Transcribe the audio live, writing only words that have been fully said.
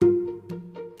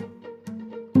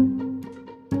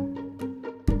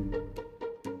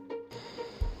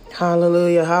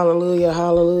Hallelujah, hallelujah,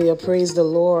 hallelujah. Praise the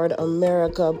Lord,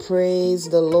 America. Praise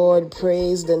the Lord.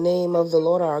 Praise the name of the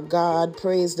Lord our God.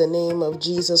 Praise the name of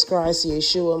Jesus Christ,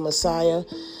 Yeshua, Messiah.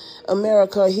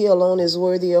 America, He alone is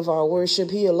worthy of our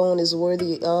worship. He alone is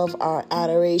worthy of our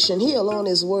adoration. He alone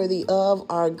is worthy of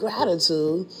our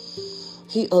gratitude.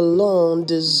 He alone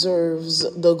deserves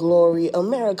the glory.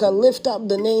 America, lift up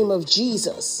the name of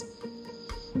Jesus.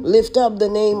 Lift up the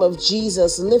name of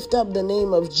Jesus. Lift up the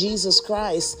name of Jesus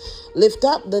Christ. Lift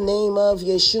up the name of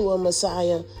Yeshua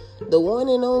Messiah, the one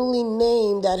and only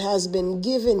name that has been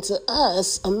given to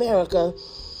us, America,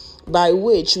 by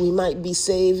which we might be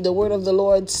saved. The word of the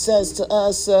Lord says to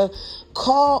us,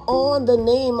 call on the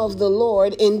name of the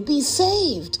Lord and be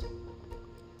saved.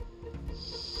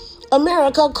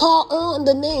 America, call on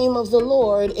the name of the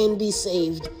Lord and be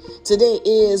saved. Today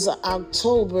is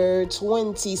October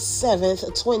 27th,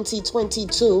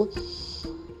 2022,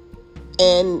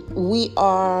 and we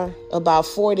are about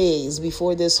 4 days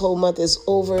before this whole month is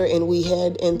over and we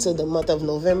head into the month of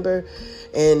November,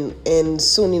 and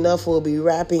soon enough we'll be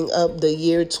wrapping up the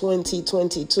year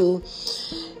 2022.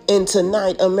 And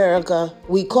tonight, America,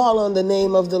 we call on the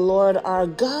name of the Lord our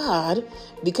God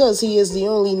because He is the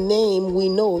only name we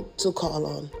know to call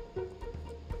on.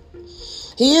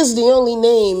 He is the only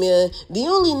name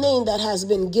that has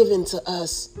been given to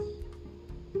us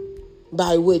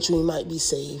by which we might be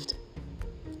saved.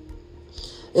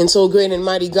 And so, great and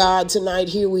mighty God, tonight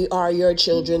here we are, your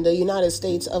children, the United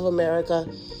States of America,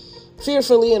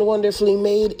 fearfully and wonderfully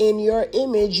made in your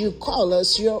image. You call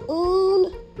us your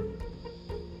own.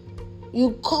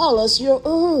 You call us your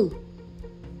own.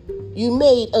 You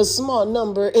made a small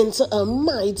number into a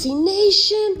mighty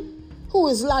nation. Who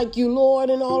is like you, Lord,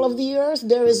 in all of the earth?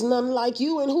 There is none like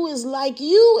you. And who is like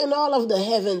you in all of the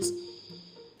heavens?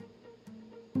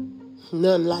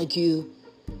 None like you.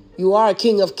 You are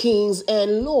King of kings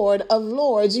and Lord of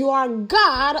lords. You are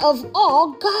God of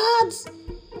all gods.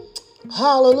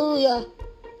 Hallelujah.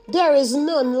 There is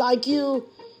none like you.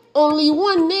 Only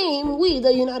one name we,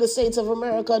 the United States of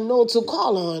America, know to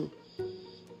call on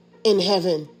in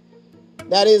heaven.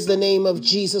 That is the name of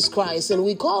Jesus Christ. And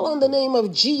we call on the name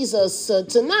of Jesus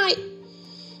tonight.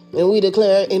 And we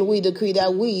declare and we decree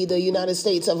that we, the United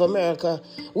States of America,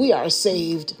 we are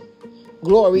saved.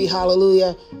 Glory,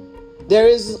 hallelujah. There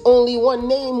is only one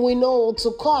name we know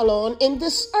to call on in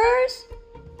this earth.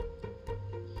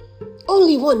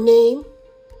 Only one name.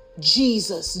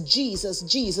 Jesus, Jesus,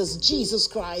 Jesus, Jesus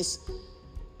Christ.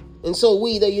 And so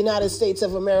we, the United States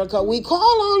of America, we call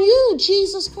on you,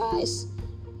 Jesus Christ,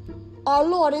 our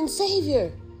Lord and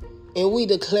Savior. And we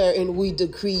declare and we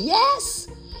decree, yes,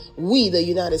 we, the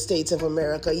United States of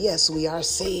America, yes, we are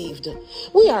saved.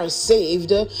 We are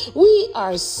saved. We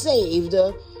are saved.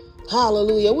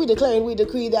 Hallelujah. We declare and we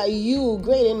decree that you,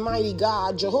 great and mighty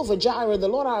God, Jehovah Jireh, the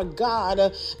Lord our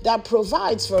God, that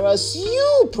provides for us,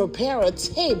 you prepare a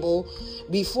table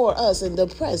before us in the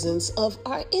presence of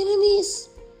our enemies.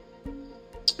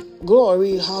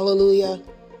 Glory, hallelujah.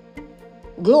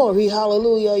 Glory,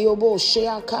 hallelujah. You,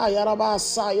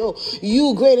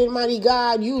 great and mighty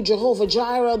God, you, Jehovah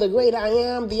Jireh, the great I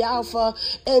am, the Alpha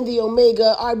and the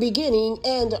Omega, our beginning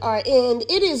and our end.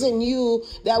 It is in you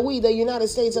that we, the United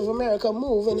States of America,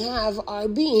 move and have our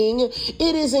being.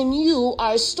 It is in you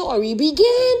our story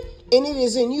began, and it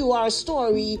is in you our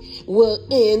story will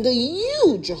end.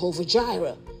 You, Jehovah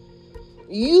Jireh,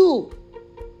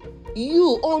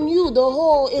 on you, the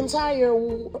whole entire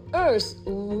earth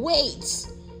waits.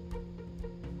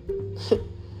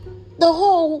 The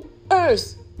whole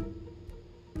earth,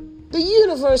 the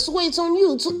universe waits on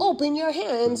you to open your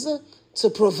hands to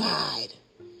provide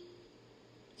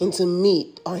and to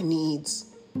meet our needs.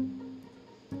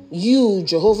 You,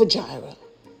 Jehovah Jireh,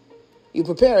 you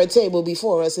prepare a table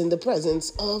before us in the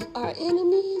presence of our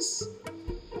enemies.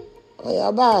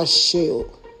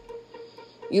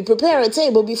 You prepare a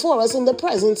table before us in the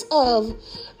presence of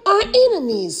our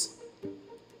enemies.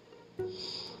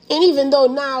 And even though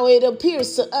now it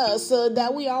appears to us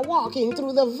that we are walking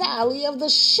through the valley of the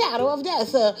shadow of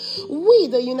death, we,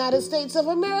 the United States of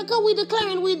America, we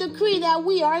declare and we decree that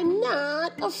we are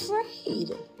not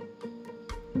afraid.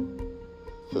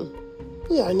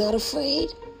 We are not afraid.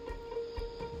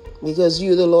 Because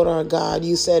you, the Lord our God,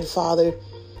 you said, Father,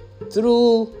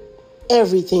 through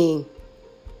everything,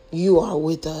 you are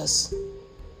with us.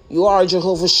 You are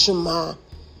Jehovah Shammah.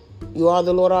 You are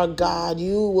the Lord our God.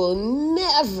 You will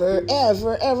never,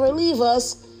 ever, ever leave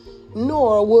us,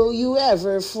 nor will you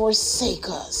ever forsake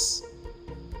us.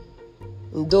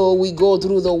 Though we go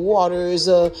through the waters,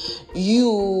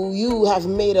 you have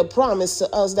made a promise to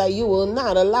us that you will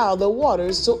not allow the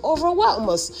waters to overwhelm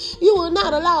us. You will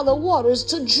not allow the waters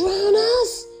to drown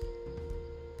us.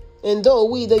 And though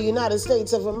we, the United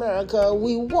States of America,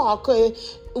 we walk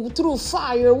through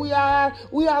fire, we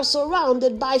are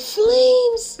surrounded by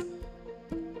flames.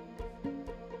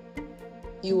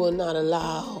 You will not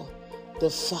allow the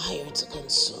fire to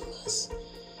consume us.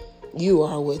 You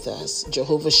are with us,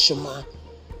 Jehovah Shammah.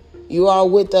 You are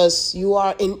with us. You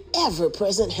are in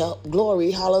ever-present help.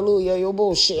 Glory, hallelujah,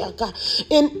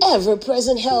 in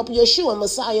ever-present help, Yeshua,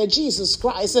 Messiah, Jesus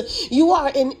Christ. You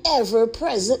are in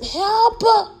ever-present help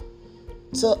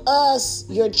to us,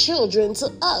 your children,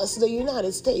 to us, the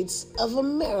United States of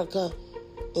America,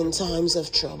 in times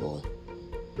of trouble.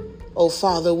 Oh,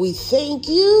 Father, we thank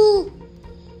you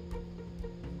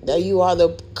that you are the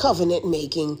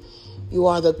covenant-making, you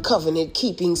are the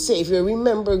covenant-keeping Savior.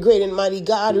 Remember, great and mighty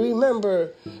God,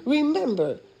 remember, you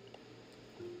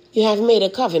have made a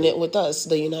covenant with us,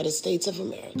 the United States of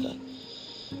America.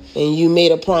 And you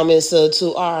made a promise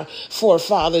to our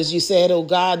forefathers. You said, oh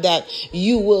God, that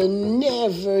you will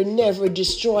never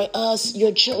destroy us,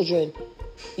 your children.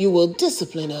 You will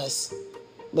discipline us,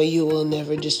 but you will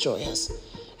never destroy us.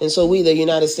 And so we, the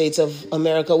United States of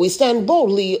America, we stand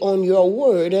boldly on your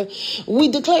word. We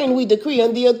declare and we decree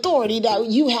on the authority that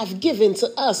you have given to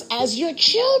us as your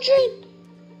children,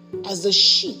 as the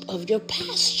sheep of your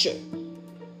pasture,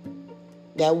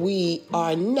 that we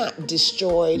are not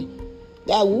destroyed,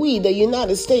 that we, the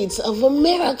United States of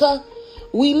America,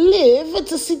 we live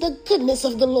to see the goodness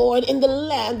of the Lord in the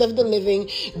land of the living.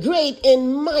 Great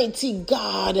and mighty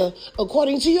God,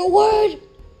 according to your word,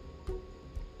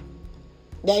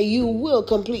 that you will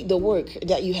complete the work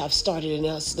that you have started in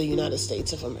us, the United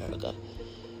States of America.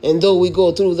 And though we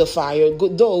go through the fire,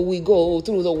 though we go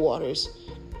through the waters,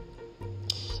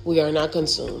 we are not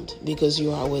consumed because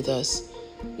you are with us.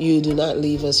 You do not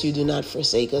leave us. You do not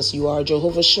forsake us. You are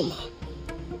Jehovah Shammah.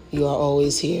 You are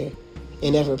always here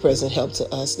and ever-present help to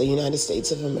us, the United States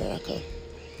of America.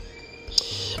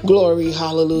 Glory,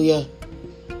 hallelujah.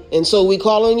 And so we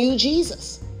call on you,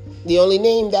 Jesus. The only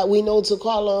name that we know to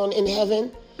call on in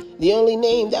heaven, the only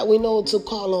name that we know to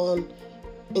call on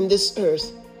in this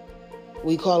earth,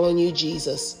 we call on you,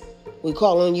 Jesus. We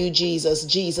call on you, Jesus,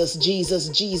 Jesus, Jesus,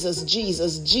 Jesus,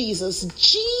 Jesus, Jesus,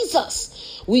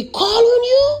 Jesus. We call on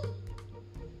you,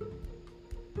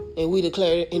 and we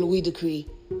declare and we decree,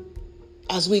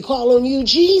 as we call on you,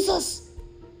 Jesus,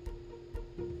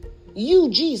 you,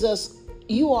 Jesus,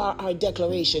 you are our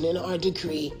declaration and our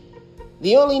decree.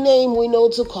 The only name we know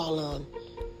to call on.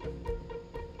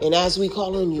 And as we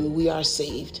call on you, we are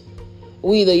saved.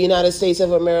 We, the United States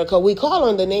of America, we call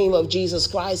on the name of Jesus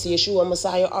Christ, Yeshua,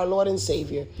 Messiah, our Lord and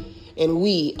Savior. And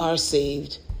we are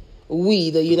saved. We,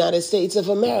 the United States of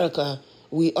America,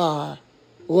 we are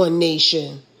one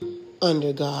nation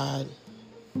under God.